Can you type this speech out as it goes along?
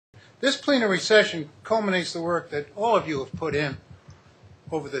This plenary session culminates the work that all of you have put in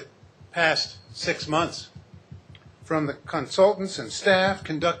over the past 6 months, from the consultants and staff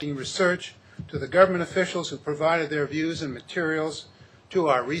conducting research, to the government officials who provided their views and materials, to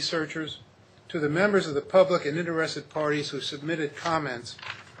our researchers, to the members of the public and interested parties who submitted comments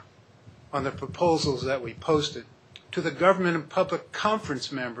on the proposals that we posted, to the government and public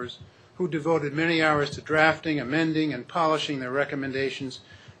conference members who devoted many hours to drafting, amending, and polishing the recommendations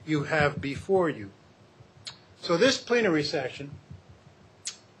you have before you. So this plenary session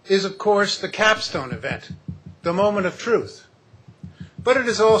is, of course, the capstone event, the moment of truth. But it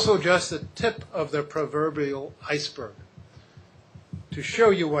is also just the tip of the proverbial iceberg. To show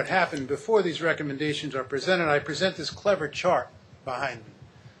you what happened before these recommendations are presented, I present this clever chart behind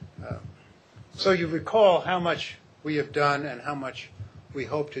me. So you recall how much we have done and how much we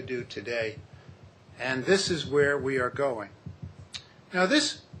hope to do today. And this is where we are going. Now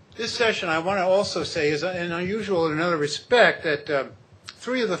this session, I want to also say, is unusual in another respect, that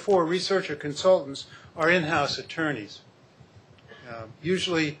 3 of the 4 researcher consultants are in-house attorneys.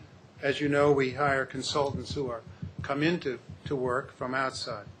 Usually, as you know, we hire consultants who come into work from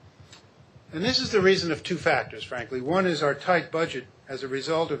outside. And this is the reason of 2 factors, frankly. One is our tight budget as a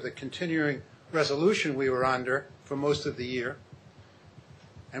result of the continuing resolution we were under for most of the year,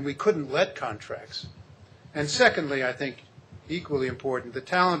 and we couldn't let contracts. And secondly, I think equally important, the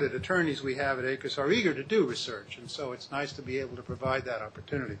talented attorneys we have at ACUS are eager to do research, and so it's nice to be able to provide that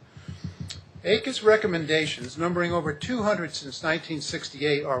opportunity. ACUS recommendations, numbering over 200 since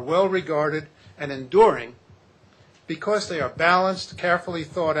 1968, are well regarded and enduring because they are balanced, carefully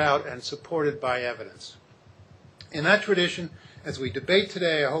thought out, and supported by evidence. In that tradition, as we debate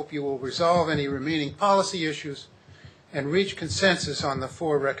today, I hope you will resolve any remaining policy issues and reach consensus on the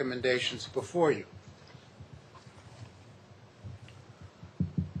 4 recommendations before you.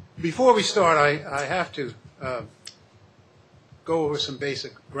 Before we start, I have to go over some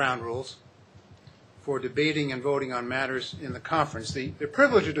basic ground rules for debating and voting on matters in the conference. The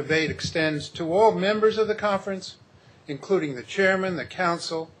privilege of debate extends to all members of the conference, including the chairman, the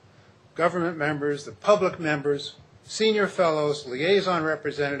council, government members, the public members, senior fellows, liaison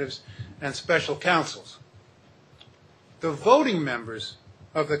representatives, and special counsels. The voting members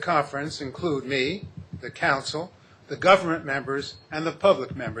of the conference include me, the council, the government members, and the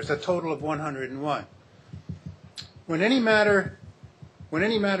public members, a total of 101. When any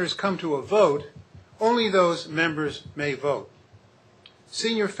matters come to a vote, only those members may vote.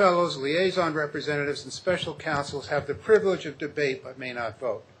 Senior fellows, liaison representatives, and special counsels have the privilege of debate but may not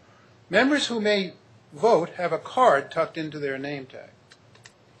vote. Members who may vote have a card tucked into their name tag.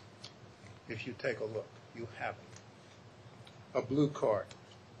 If you take a look, you have it. A blue card.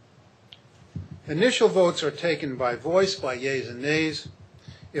 Initial votes are taken by voice, by yeas and nays.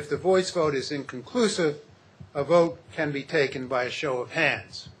 If the voice vote is inconclusive, a vote can be taken by a show of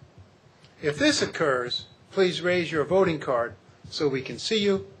hands. If this occurs, please raise your voting card so we can see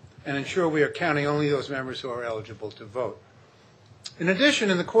you and ensure we are counting only those members who are eligible to vote. In addition,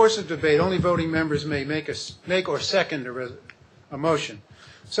 in the course of debate, only voting members may make or second a motion.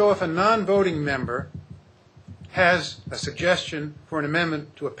 So if a non-voting member has a suggestion for an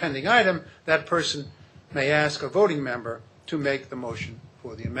amendment to a pending item, that person may ask a voting member to make the motion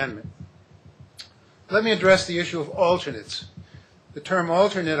for the amendment. Let me address the issue of alternates. The term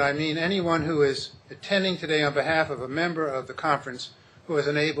alternate, I mean anyone who is attending today on behalf of a member of the conference who is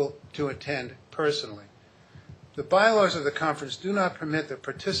unable to attend personally. The bylaws of the conference do not permit the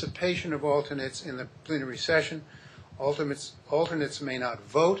participation of alternates in the plenary session. Alternates may not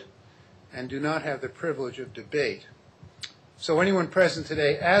vote and do not have the privilege of debate. So anyone present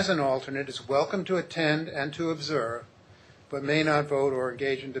today as an alternate is welcome to attend and to observe, but may not vote or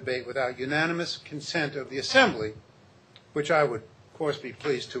engage in debate without unanimous consent of the assembly, which I would, of course, be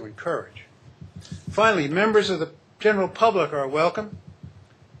pleased to encourage. Finally, members of the general public are welcome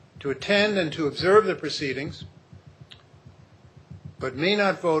to attend and to observe the proceedings, but may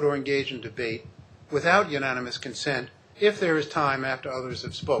not vote or engage in debate without unanimous consent if there is time after others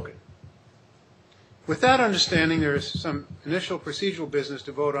have spoken. With that understanding, there is some initial procedural business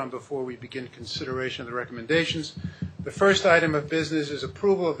to vote on before we begin consideration of the recommendations. The first item of business is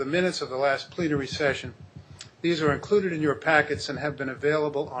approval of the minutes of the last plenary session. These are included in your packets and have been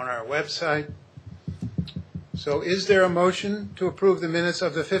available on our website. So is there a motion to approve the minutes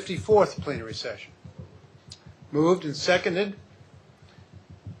of the 54th plenary session? Moved and seconded.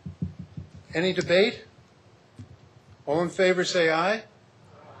 Any debate? All in favor say aye.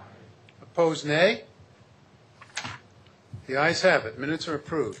 Opposed, nay. The ayes have it. Minutes are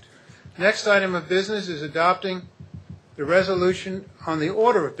approved. Next item of business is adopting the resolution on the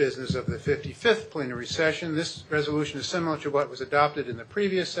order of business of the 55th plenary session. This resolution is similar to what was adopted in the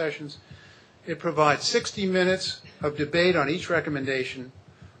previous sessions. It provides 60 minutes of debate on each recommendation,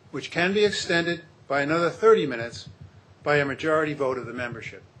 which can be extended by another 30 minutes by a majority vote of the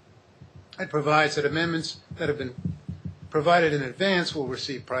membership. It provides that amendments that have been provided in advance will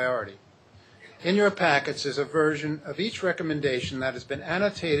receive priority. In your packets is a version of each recommendation that has been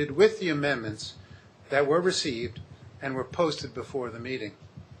annotated with the amendments that were received and were posted before the meeting.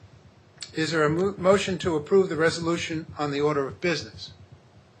 Is there a motion to approve the resolution on the order of business?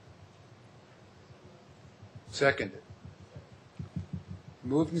 Seconded.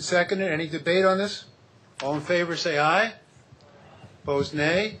 Moved and seconded. Any debate on this? All in favor say aye. Opposed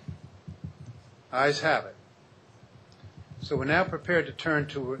nay. Ayes have it. So we're now prepared to turn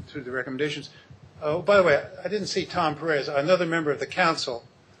to the recommendations. Oh, by the way, I didn't see Tom Perez, another member of the council.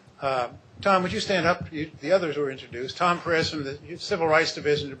 Tom, would you stand up? The others were introduced. Tom Perez from the Civil Rights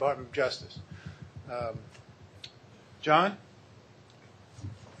Division, Department of Justice. John?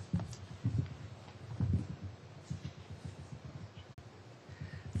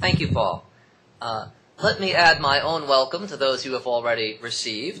 Thank you, Paul. Let me add my own welcome to those you have already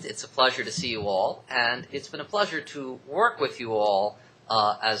received. It's a pleasure to see you all, and it's been a pleasure to work with you all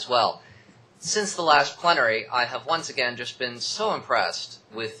as well. Since the last plenary, I have once again just been so impressed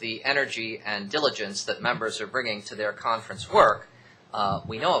with the energy and diligence that members are bringing to their conference work.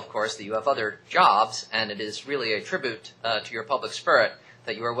 We know, of course, that you have other jobs, and it is really a tribute to your public spirit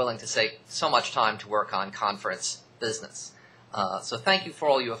that you are willing to take so much time to work on conference business. So thank you for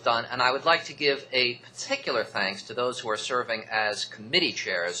all you have done, and I would like to give a particular thanks to those who are serving as committee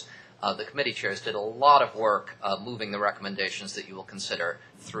chairs. The committee chairs did a lot of work moving the recommendations that you will consider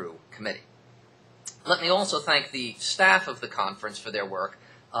through committee. Let me also thank the staff of the conference for their work,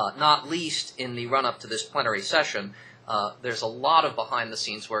 not least in the run-up to this plenary session. There's a lot of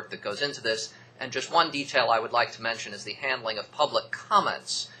behind-the-scenes work that goes into this, and just one detail I would like to mention is the handling of public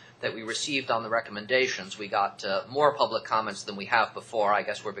comments that we received on the recommendations. We got more public comments than we have before. I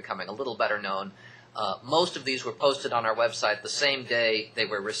guess we're becoming a little better known. Most of these were posted on our website the same day they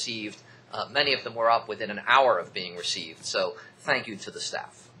were received. Many of them were up within an hour of being received, so thank you to the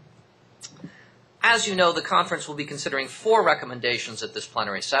staff. As you know, the conference will be considering 4 recommendations at this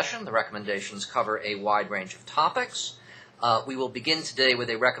plenary session. The recommendations cover a wide range of topics. We will begin today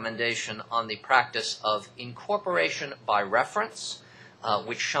with a recommendation on the practice of incorporation by reference,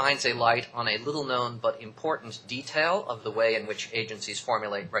 which shines a light on a little-known but important detail of the way in which agencies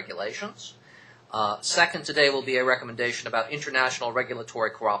formulate regulations. Second today will be a recommendation about international regulatory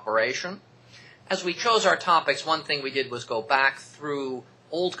cooperation. As we chose our topics, one thing we did was go back through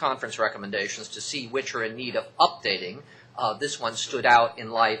old conference recommendations to see which are in need of updating. This one stood out in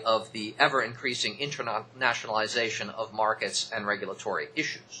light of the ever-increasing internationalization of markets and regulatory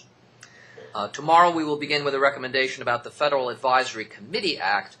issues. Tomorrow we will begin with a recommendation about the Federal Advisory Committee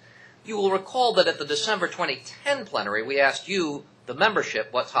Act. You will recall that at the December 2010 plenary we asked you, the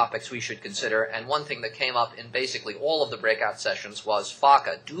membership, what topics we should consider, and one thing that came up in basically all of the breakout sessions was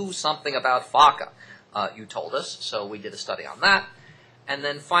FACA. Do something about FACA, you told us, so we did a study on that. And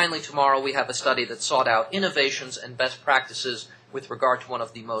then finally tomorrow we have a study that sought out innovations and best practices with regard to one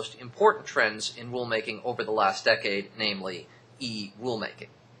of the most important trends in rulemaking over the last decade, namely e-rulemaking.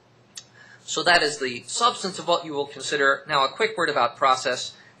 So that is the substance of what you will consider. Now a quick word about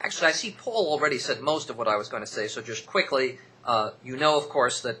process. Actually, I see Paul already said most of what I was going to say, so just quickly, you know, of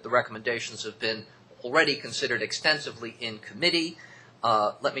course, that the recommendations have been already considered extensively in committee.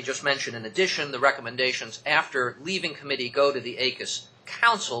 Let me just mention, in addition, the recommendations after leaving committee go to the ACUS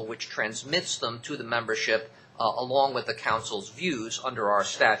Council, which transmits them to the membership along with the Council's views under our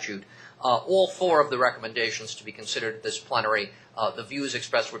statute. All 4 of the recommendations to be considered at this plenary, the views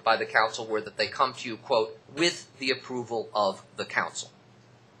expressed by the Council were that they come to you, quote, with the approval of the Council.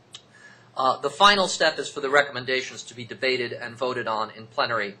 The final step is for the recommendations to be debated and voted on in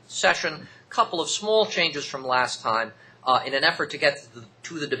plenary session. A couple of small changes from last time. In an effort to get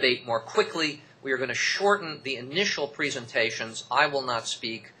to the debate more quickly, we are going to shorten the initial presentations. I will not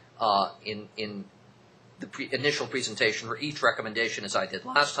speak in the initial presentation for each recommendation as I did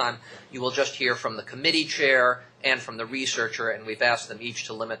last time. You will just hear from the committee chair and from the researcher, and we've asked them each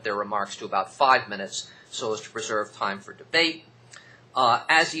to limit their remarks to about 5 minutes so as to preserve time for debate.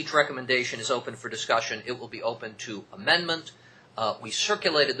 As each recommendation is open for discussion, it will be open to amendment. We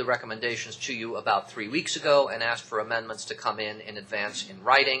circulated the recommendations to you about 3 weeks ago and asked for amendments to come in advance in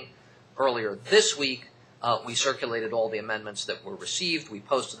writing. Earlier this week, we circulated all the amendments that were received. We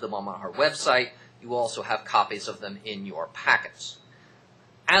posted them on our website. You also have copies of them in your packets.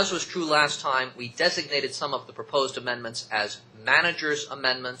 As was true last time, we designated some of the proposed amendments as manager's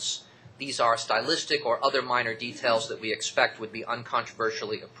amendments. These are stylistic or other minor details that we expect would be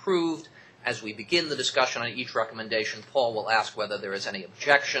uncontroversially approved. As we begin the discussion on each recommendation, Paul will ask whether there is any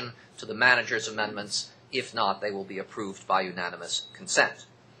objection to the manager's amendments. If not, they will be approved by unanimous consent.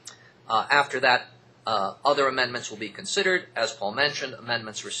 After that, other amendments will be considered. As Paul mentioned,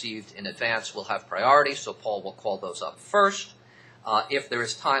 amendments received in advance will have priority, so Paul will call those up first. If there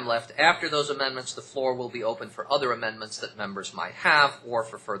is time left after those amendments, the floor will be open for other amendments that members might have or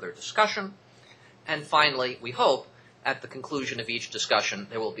for further discussion. And finally, we hope, at the conclusion of each discussion,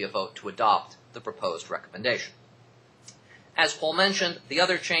 there will be a vote to adopt the proposed recommendation. As Paul mentioned, the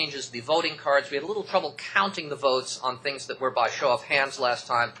other change is the voting cards. We had a little trouble counting the votes on things that were by show of hands last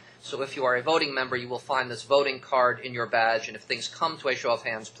time. So if you are a voting member, you will find this voting card in your badge. And if things come to a show of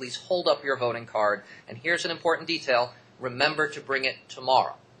hands, please hold up your voting card. And here's an important detail. Remember to bring it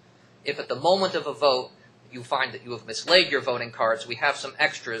tomorrow. If at the moment of a vote you find that you have mislaid your voting cards, we have some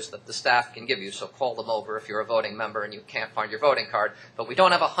extras that the staff can give you, so call them over if you're a voting member and you can't find your voting card. But we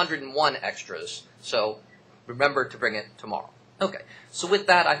don't have 101 extras, so remember to bring it tomorrow. Okay, so with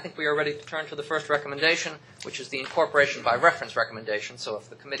that, I think we are ready to turn to the first recommendation, which is the incorporation by reference recommendation. So if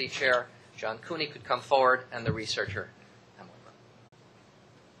the committee chair, John Cooney, could come forward, and the researcher, Emily.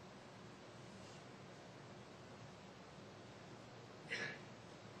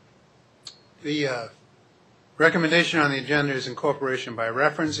 The recommendation on the agenda is incorporation by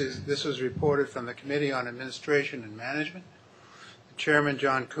reference. This was reported from the Committee on Administration and Management. The chairman,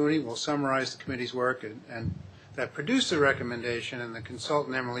 John Cooney, will summarize the committee's work and that produced the recommendation, and the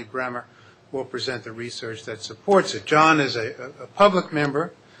consultant, Emily Bremer, will present the research that supports it. John is a public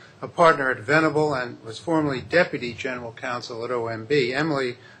member, a partner at Venable, and was formerly Deputy General Counsel at OMB.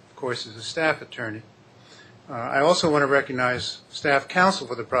 Emily, of course, is a staff attorney. I also want to recognize staff counsel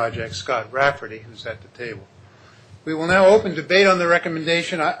for the project, Scott Rafferty, who's at the table. We will now open debate on the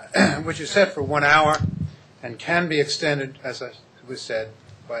recommendation, which is set for 1 hour and can be extended, as was said,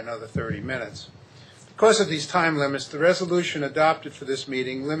 by another 30 minutes. Because of these time limits, the resolution adopted for this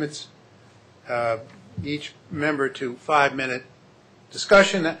meeting limits each member to 5-minute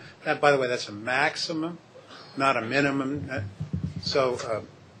discussion. That, by the way, that's a maximum, not a minimum. So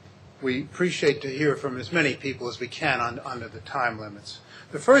we appreciate to hear from as many people as we can under the time limits.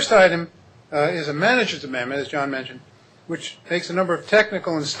 The first item is a manager's amendment, as John mentioned, which makes a number of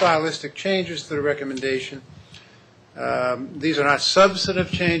technical and stylistic changes to the recommendation. These are not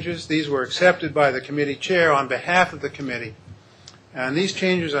substantive changes. These were accepted by the committee chair on behalf of the committee. And these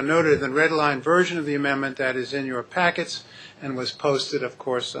changes are noted in the red line version of the amendment that is in your packets and was posted, of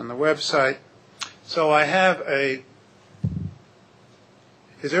course, on the website. So I have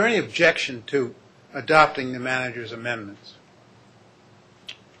is there any objection to adopting the manager's amendments?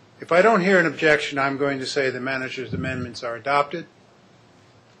 If I don't hear an objection, I'm going to say the manager's amendments are adopted.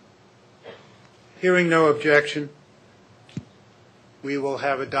 Hearing no objection, we will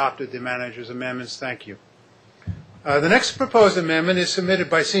have adopted the manager's amendments. Thank you. The next proposed amendment is submitted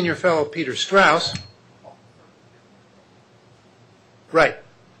by Senior Fellow Peter Strauss. Right.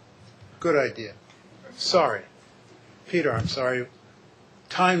 Good idea. Sorry. Peter, I'm sorry.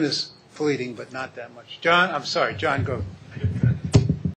 Time is fleeting, but not that much. John, I'm sorry. John, go.